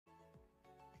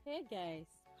Hey guys,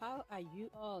 how are you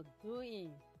all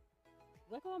doing?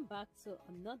 Welcome back to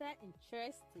another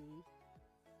interesting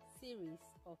series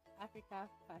of Africa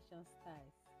fashion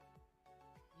styles.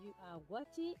 You are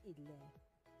watching Ilen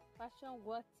Fashion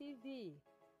World TV,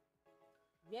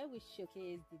 where we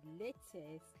showcase the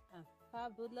latest and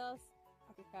fabulous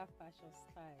Africa fashion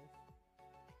styles.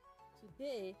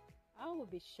 Today, I will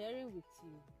be sharing with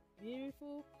you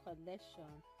beautiful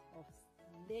collection of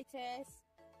latest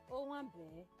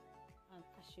Owanbe and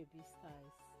Asoebi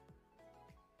styles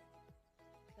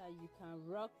that you can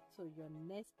rock to your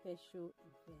next special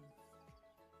event.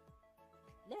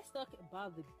 Let's talk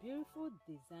about the beautiful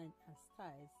design and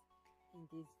styles in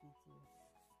this video.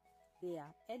 They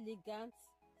are elegant,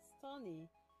 stunning,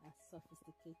 and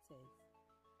sophisticated.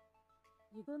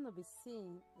 You're going to be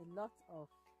seeing a lot of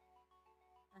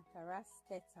Ankara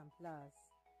skirts and blouse,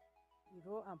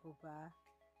 Iro and buba,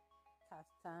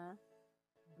 kaftan,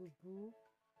 boubou,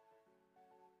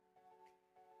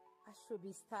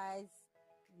 Asoebi styles,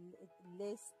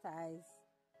 lace styles,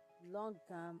 long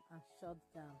gown and short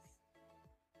gowns.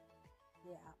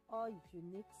 They are all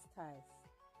unique styles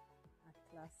and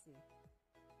classic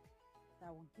that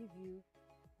will give you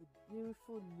the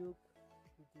beautiful look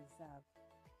you deserve,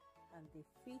 and they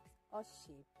fit all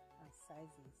shapes and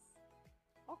sizes.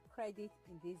 All credit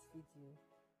in this video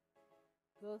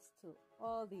goes to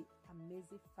all the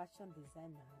amazing fashion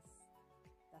designers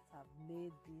that have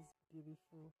made these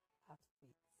beautiful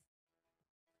outfits.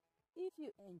 If you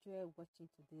enjoy watching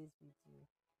today's video,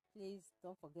 please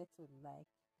don't forget to like,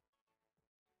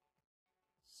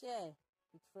 share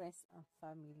with friends and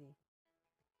family.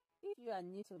 If you are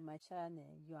new to my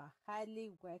channel, you are highly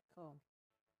welcome.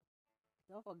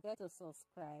 Don't forget to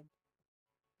subscribe,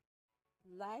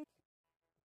 like,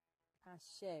 and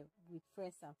share with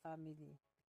friends and family.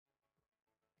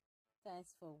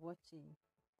 Thanks for watching.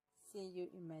 See you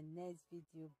in my next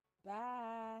video.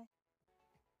 Bye.